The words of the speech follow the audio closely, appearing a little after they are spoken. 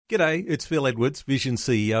G'day, it's Phil Edwards, Vision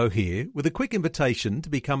CEO here, with a quick invitation to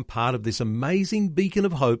become part of this amazing beacon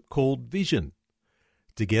of hope called Vision.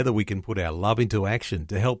 Together we can put our love into action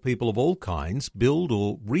to help people of all kinds build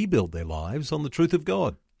or rebuild their lives on the truth of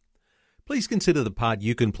God. Please consider the part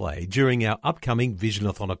you can play during our upcoming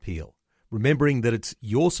Visionathon appeal, remembering that it's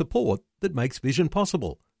your support that makes Vision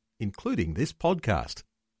possible, including this podcast.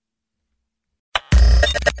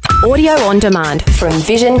 Audio on demand from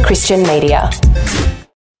Vision Christian Media.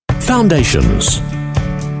 Foundations.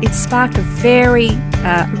 It sparked a very,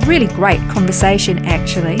 really great conversation,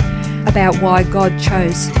 actually, about why God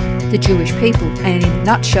chose the Jewish people. And in a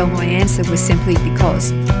nutshell, my answer was simply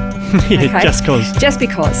because. Just because. Just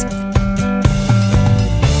because.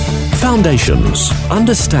 Foundations.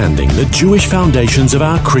 Understanding the Jewish foundations of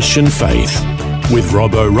our Christian faith. With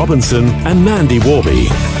Robbo Robinson and Mandy Warby.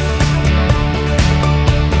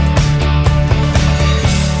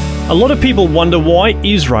 A lot of people wonder why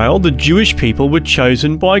Israel, the Jewish people, were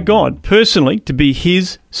chosen by God, personally, to be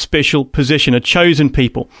his special possession, a chosen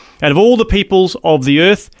people. Out of all the peoples of the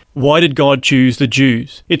earth, why did God choose the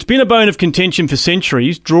Jews? It's been a bone of contention for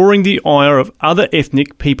centuries, drawing the ire of other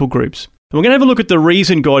ethnic people groups. And we're going to have a look at the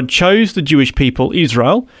reason God chose the Jewish people,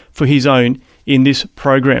 Israel, for his own in this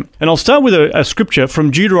program. And I'll start with a scripture from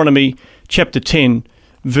Deuteronomy chapter 10,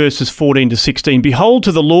 verses 14 to 16. Behold,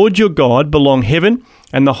 to the Lord your God belong heaven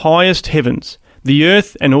and the highest heavens, the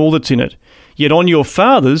earth and all that's in it. Yet on your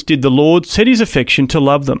fathers did the Lord set his affection to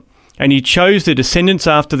love them, and he chose their descendants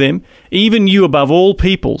after them, even you above all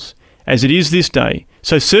peoples, as it is this day.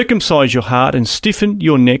 So circumcise your heart and stiffen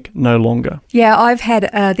your neck no longer. Yeah, I've had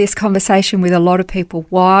this conversation with a lot of people.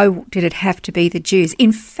 Why did it have to be the Jews?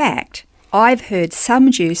 In fact, I've heard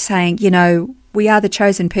some Jews saying, we are the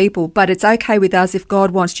chosen people, but it's okay with us if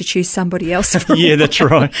God wants to choose somebody else. Yeah, that's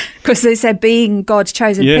right. Because they said being God's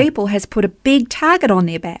chosen people has put a big target on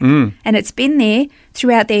their back. And it's been there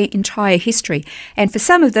throughout their entire history. And for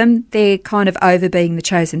some of them, they're kind of over being the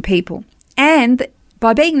chosen people. And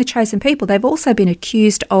by being the chosen people, they've also been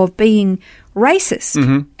accused of being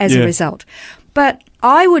racist as a result. But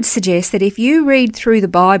I would suggest that if you read through the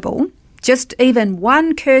Bible, just even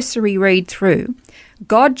one cursory read through,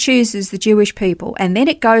 God chooses the Jewish people, and then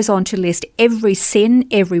it goes on to list every sin,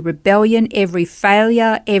 every rebellion, every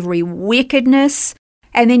failure, every wickedness.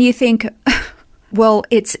 And then you think, well,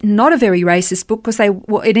 it's not a very racist book because and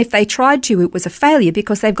if they tried to, it was a failure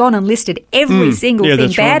because they've gone and listed every single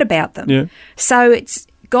thing bad about them. Yeah. So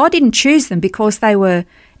God didn't choose them because they were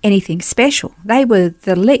anything special. They were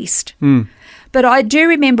the least. But I do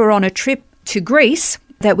remember on a trip to Greece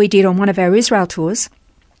that we did on one of our Israel tours,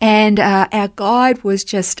 and our guide was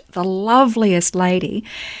just the loveliest lady,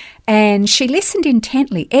 and she listened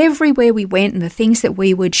intently everywhere we went and the things that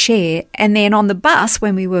we would share. And then on the bus,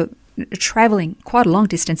 when we were travelling quite a long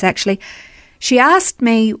distance actually, she asked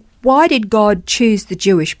me, why did God choose the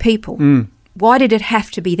Jewish people? Why did it have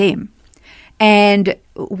to be them? And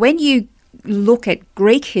when you look at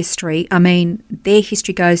Greek history, their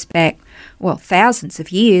history goes back, thousands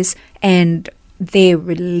of years, and their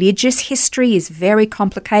religious history is very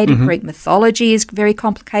complicated. Greek mythology is very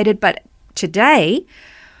complicated. But today,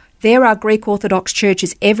 there are Greek Orthodox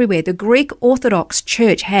churches everywhere. The Greek Orthodox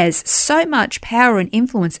Church has so much power and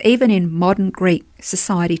influence, even in modern Greek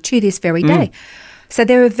society to this very day. So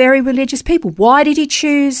they're a very religious people. Why did he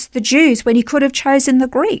choose the Jews when he could have chosen the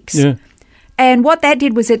Greeks? Yeah. And what that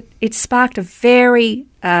did was it sparked a very,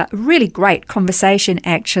 really great conversation,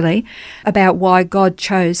 actually, about why God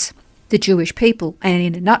chose the Jewish people. And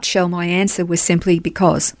in a nutshell, my answer was simply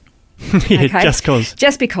because. Just because.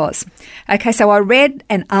 Just because. Okay, so I read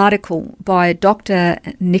an article by Dr.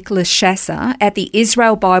 Nicholas Shasser at the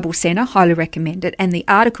Israel Bible Center, highly recommend it, and the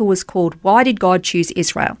article was called, Why Did God Choose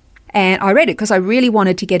Israel? And I read it because I really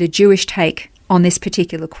wanted to get a Jewish take on this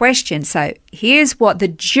particular question. So here's what the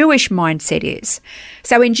Jewish mindset is.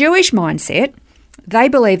 So in Jewish mindset, they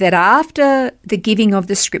believe that after the giving of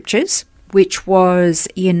the scriptures, which was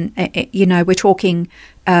we're talking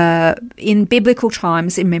in biblical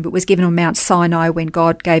times, remember it was given on Mount Sinai when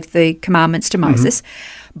God gave the commandments to Moses,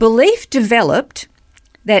 belief developed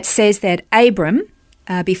that says that Abram,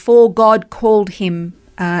 before God called him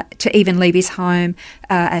to even leave his home,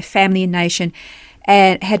 a family and nation,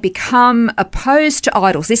 and had become opposed to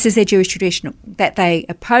idols. This is their Jewish tradition, that they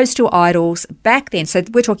opposed to idols back then. So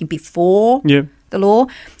we're talking before the law.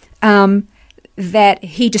 That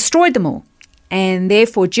he destroyed them all. And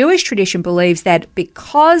therefore, Jewish tradition believes that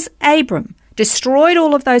because Abram destroyed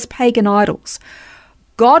all of those pagan idols,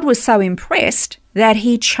 God was so impressed that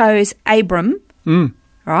he chose Abram,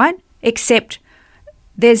 right? Except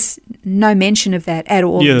there's no mention of that at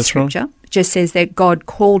all in Scripture. Right. just says that God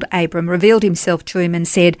called Abram, revealed himself to him and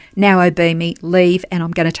said, now obey me, leave, and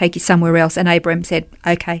I'm going to take you somewhere else. And Abram said,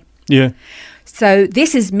 okay. Yeah. So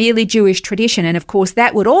this is merely Jewish tradition. And of course,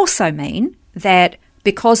 that would also mean that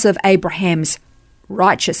because of Abraham's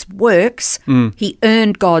righteous works, he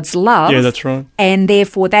earned God's love. Yeah, that's right. And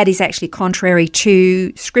therefore, that is actually contrary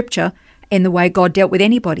to Scripture in the way God dealt with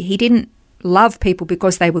anybody. He didn't love people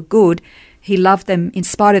because they were good. He loved them in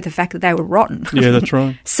spite of the fact that they were rotten. Yeah, that's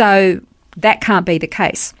right. So that can't be the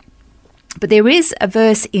case. But there is a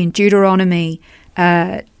verse in Deuteronomy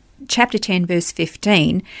chapter 10, verse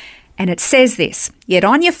 15, and it says this, "Yet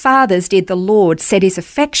on your fathers did the Lord set his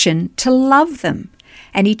affection to love them,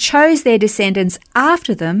 and he chose their descendants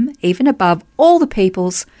after them, even above all the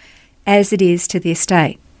peoples, as it is to this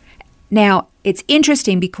day." Now, it's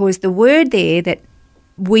interesting because the word there that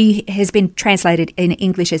has been translated in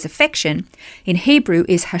English as affection, in Hebrew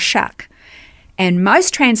is hashak. And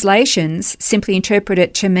most translations simply interpret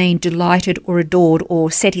it to mean delighted or adored or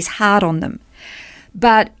set his heart on them.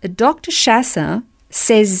 But Dr. Chasser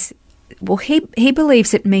says, well, he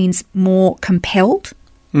believes it means more compelled.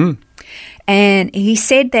 And he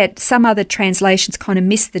said that some other translations kind of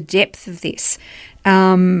miss the depth of this.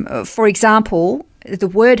 For example, the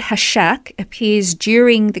word hashak appears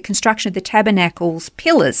during the construction of the tabernacle's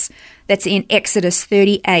pillars. That's in Exodus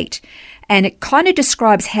 38. And it kind of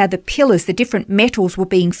describes how the pillars, the different metals, were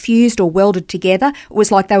being fused or welded together. It was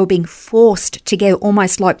like they were being forced together,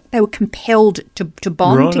 almost like they were compelled to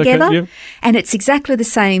bond together. Okay, yeah. And it's exactly the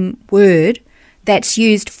same word that's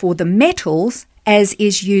used for the metals as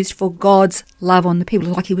is used for God's love on the people.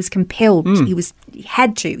 Like he was compelled. He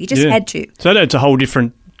had to. He just had to. So that's a whole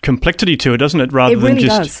different complexity to it, doesn't it? Rather than really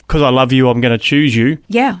just because I love you, I'm going to choose you.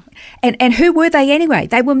 Yeah. And who were they anyway?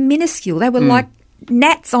 They were minuscule. They were like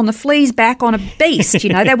gnats on the flea's back on a beast,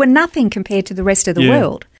 They were nothing compared to the rest of the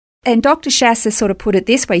world. And Dr. Chasser sort of put it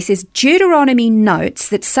this way. He says, Deuteronomy notes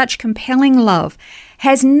that such compelling love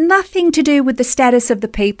has nothing to do with the status of the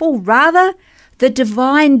people. Rather, the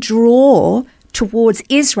divine draw towards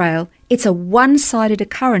Israel, it's a one-sided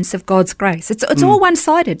occurrence of God's grace. It's all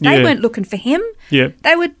one-sided. They weren't looking for him. Yeah.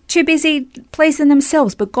 They were too busy pleasing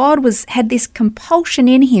themselves. But God had this compulsion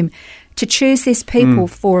in him to choose this people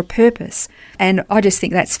for a purpose. And I just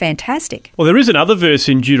think that's fantastic. Well, there is another verse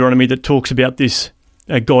in Deuteronomy that talks about this,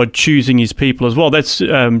 God choosing his people as well. That's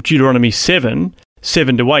Deuteronomy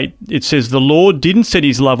 7:7-8. It says, "The Lord didn't set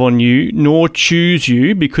his love on you, nor choose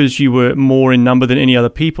you, because you were more in number than any other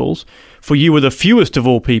peoples, for you were the fewest of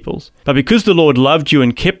all peoples. But because the Lord loved you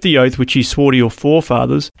and kept the oath which he swore to your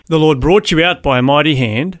forefathers, the Lord brought you out by a mighty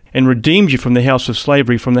hand and redeemed you from the house of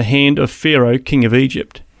slavery, from the hand of Pharaoh, king of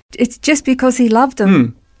Egypt." It's just because he loved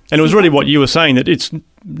them. And it was really what you were saying, that it's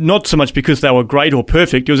not so much because they were great or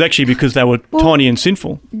perfect, it was actually because they were tiny and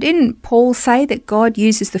sinful. Didn't Paul say that God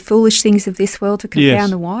uses the foolish things of this world to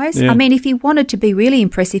confound the wise? Yeah. I mean, if he wanted to be really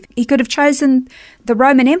impressive, he could have chosen the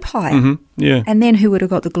Roman Empire. Yeah. And then who would have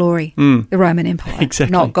got the glory? The Roman Empire.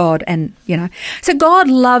 Exactly. Not God. And, So God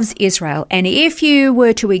loves Israel. And if you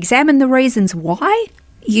were to examine the reasons why,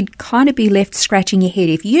 you'd kind of be left scratching your head.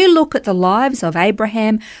 If you look at the lives of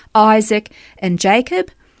Abraham, Isaac, and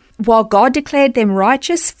Jacob, while God declared them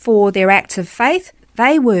righteous for their acts of faith,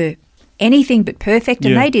 they were anything but perfect,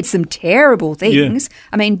 and they did some terrible things. Yeah.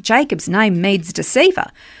 I mean, Jacob's name means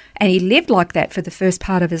deceiver, and he lived like that for the first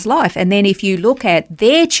part of his life. And then if you look at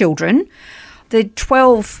their children, the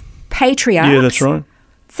 12 patriarchs, that's right,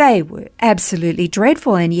 they were absolutely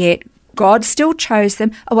dreadful, and yet God still chose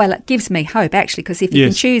them. Oh, well, it gives me hope, actually, because if you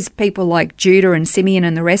can choose people like Judah and Simeon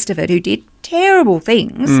and the rest of it who did terrible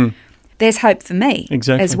things, there's hope for me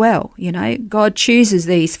as well. God chooses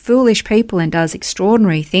these foolish people and does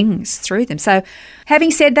extraordinary things through them. So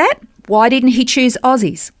having said that, why didn't he choose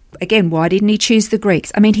Aussies? Again, why didn't he choose the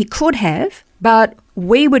Greeks? I mean, he could have, but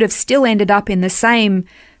we would have still ended up in the same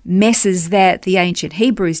messes that the ancient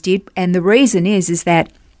Hebrews did. And the reason is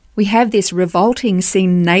that we have this revolting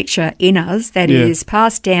sin nature in us that is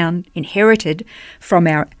passed down, inherited from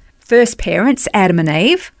our first parents, Adam and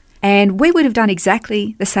Eve, and we would have done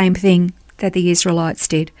exactly the same thing that the Israelites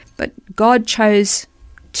did. But God chose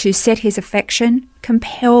to set his affection,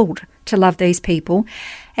 compelled to love these people.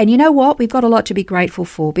 And you know what? We've got a lot to be grateful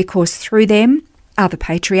for, because through them are the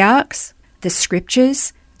patriarchs, the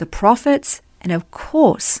scriptures, the prophets, and of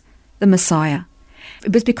course, the Messiah.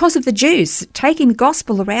 It was because of the Jews taking the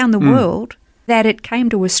gospel around the world that it came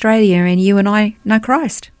to Australia and you and I know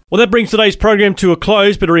Christ. Well, that brings today's program to a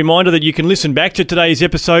close, but a reminder that you can listen back to today's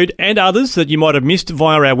episode and others that you might have missed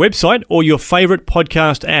via our website or your favourite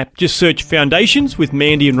podcast app. Just search Foundations with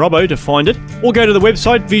Mandy and Robbo to find it, or go to the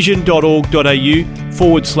website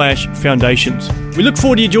vision.org.au/foundations. We look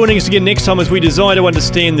forward to you joining us again next time as we desire to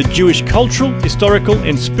understand the Jewish cultural, historical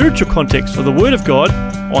and spiritual context of the Word of God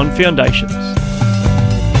on Foundations.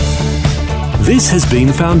 This has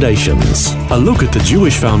been Foundations, a look at the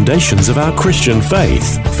Jewish foundations of our Christian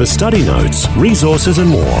faith. For study notes, resources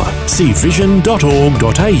and more, see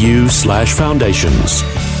vision.org.au/foundations.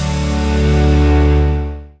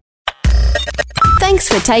 Thanks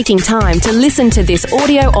for taking time to listen to this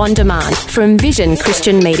audio on demand from Vision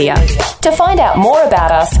Christian Media. To find out more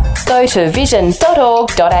about us, go to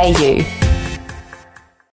vision.org.au.